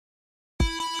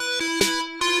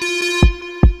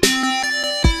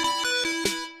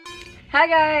Hi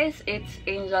guys! It's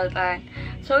Angel Tan.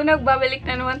 So, nagbabalik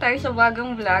na naman tayo sa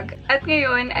bagong vlog. At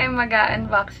ngayon ay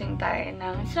mag-unboxing tayo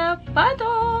ng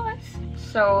sapatos!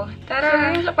 So, tara!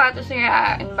 So, yung sapatos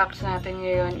na i-unbox natin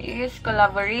ngayon is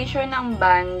collaboration ng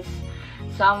VANS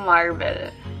sa Marvel.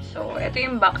 So, ito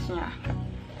yung box niya.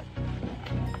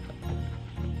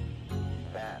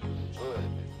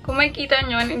 Kung makikita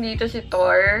nyo, nandito si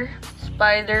Thor,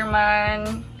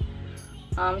 Spider-Man,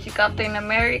 si Captain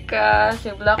America,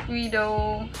 si Black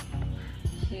Widow,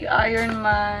 si Iron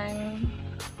Man,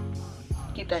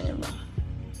 kita niyo ba?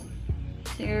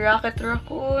 Si Rocket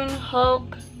Raccoon,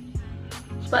 Hulk,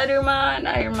 Spider-Man,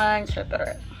 Iron Man,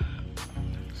 etc.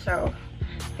 So,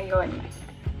 ayun.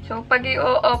 So, pag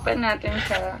i-open natin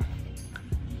siya,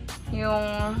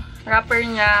 yung wrapper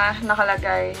niya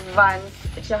nakalagay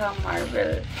VANS at saka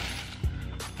Marvel.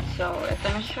 So, ito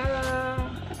na siya.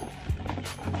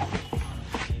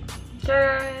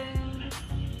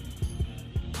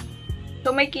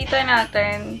 So, may kita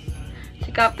natin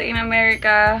si Captain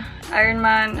America, Iron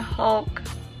Man, Hulk,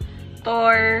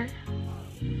 Thor,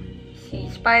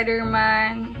 si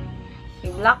Spider-Man,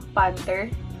 si Black Panther,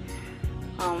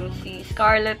 si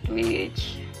Scarlet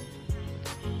Witch.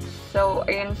 So,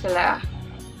 ayun sila.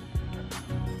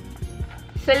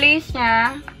 Sa lace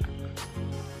niya,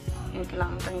 ito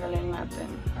lang, tanggalin natin.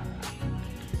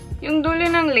 Yung dulo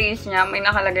ng lace niya, may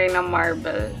nakalagay na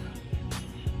Marvel.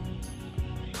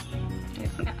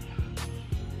 Ito na.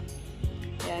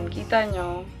 Yan, kita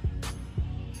nyo.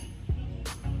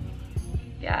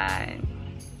 Yan.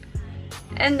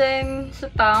 And then, sa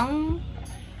tongue,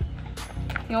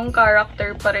 yung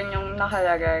character pa rin yung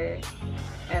nakalagay.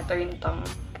 Ito yung tongue.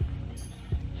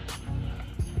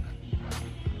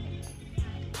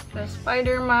 So,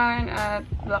 Spider-Man at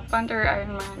Black Panther,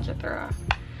 Iron Man, etc.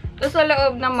 Tapos sa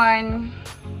loob naman,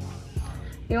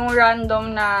 yung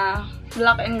random na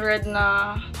black and red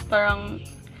na parang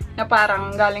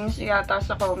galing yata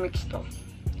sa comics to.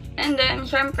 And then,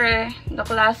 syempre, the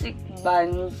classic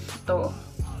VANS to.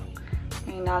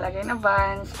 May nalagay na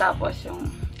VANS, tapos yung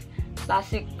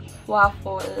classic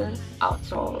waffle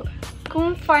outsole.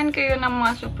 Kung fan kayo ng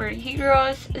mga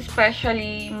superheroes,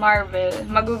 especially Marvel,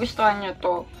 magugustuhan nyo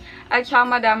to. At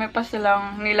saka madami pa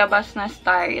silang nilabas na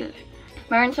style.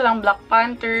 Meron silang Black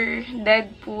Panther,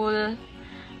 Deadpool,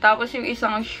 tapos yung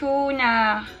isang shoe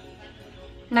na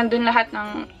nandun lahat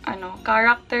ng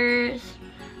characters.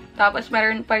 Tapos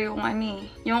meron pa yung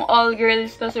yung all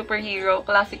girls na superhero,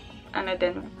 classic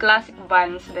classic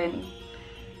VANS din.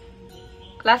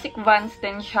 Classic VANS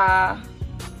din siya.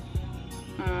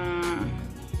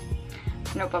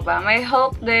 Ano pa ba? May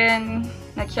Hulk din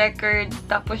na checkered,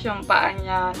 tapos yung paa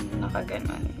niya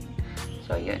nakaganon.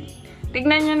 So yun.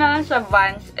 Tignan nyo na lang sa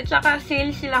VANS. At saka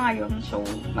sale sila ngayon. So,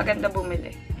 maganda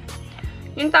bumili.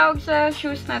 Yung tawag sa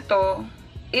shoes na to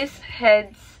is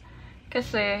heads.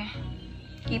 Kasi,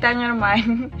 kita nyo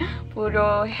naman,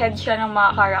 puro head siya ng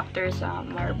mga character sa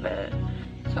Marvel.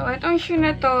 So, itong shoe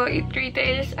na to, it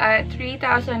retails at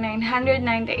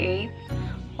 3,998.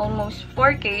 Almost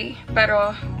 4K.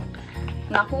 Pero,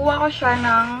 nakuha ko siya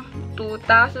ng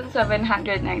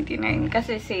 2,799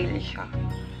 kasi sale siya.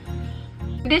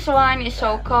 This one is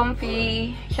so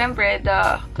comfy. Siyempre,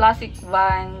 the classic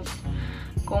VANS.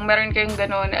 Kung meron kayong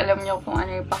ganun, alam nyo kung ano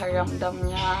yung pakiramdam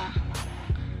niya.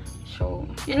 So,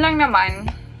 yun lang naman.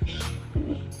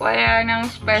 Wala nang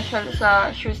special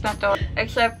sa shoes na to.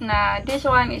 Except na this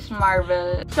one is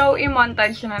Marvel. So,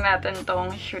 i-montage na natin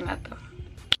tong shoe na to.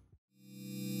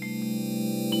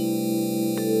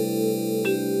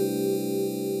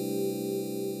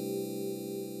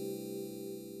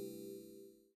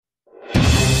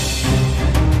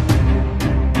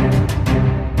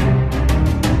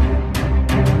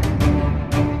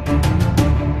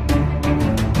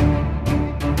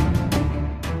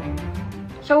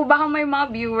 So, baka may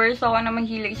mga viewers ako na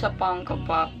mahilig sa Funko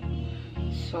Pop.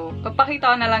 So,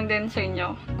 papakita ko na lang din sa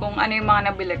inyo kung ano yung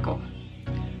mga nabili ko.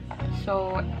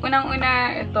 So,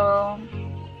 unang-una, ito,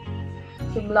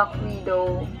 si Black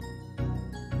Widow.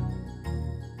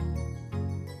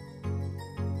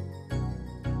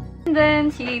 And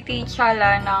then, si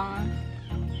T'Challa ng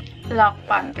Black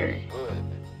Panther.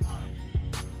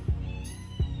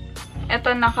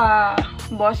 Ito,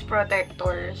 naka-boss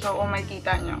protector. So, kung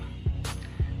makikita nyo.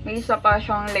 May isa pa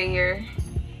siyang layer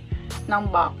ng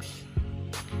box.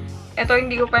 Ito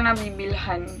hindi ko pa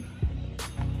nabibilhan.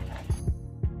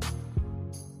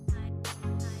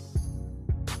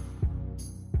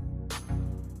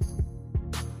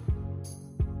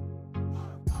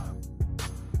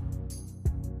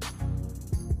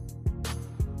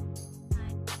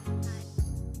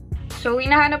 So,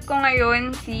 hinahanap ko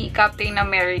ngayon si Captain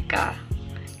America.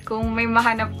 kung may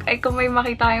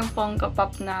makita kayong Funko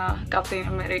Pop na Captain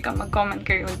America, mag-comment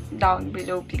kayo down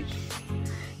below, please.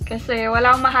 Kasi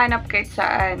wala akong mahanap kahit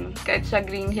saan. Kahit sa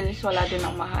Green Hills, wala din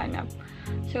akong mahanap.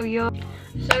 So, yun.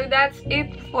 So, that's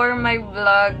it for my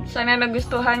vlog. Sana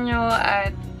nagustuhan nyo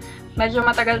at medyo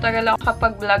matagal-tagal ako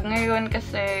kapag-vlog ngayon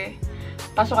kasi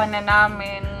pasukan na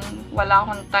namin. Wala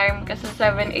akong time kasi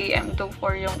 7 AM to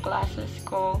 4 yung classes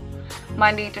ko.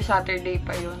 Monday to Saturday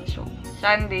pa yun. So,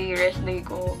 Sunday, rest day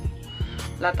ko.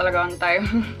 Wala talaga akong time.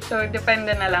 So,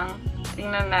 depende na lang.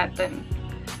 Tingnan natin.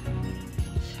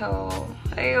 So,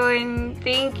 ayun.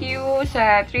 Thank you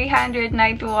sa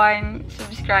 391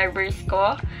 subscribers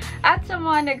ko. At sa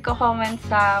mga nagko-comment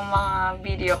sa mga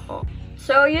video ko.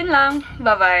 So, yun lang.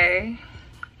 Bye-bye!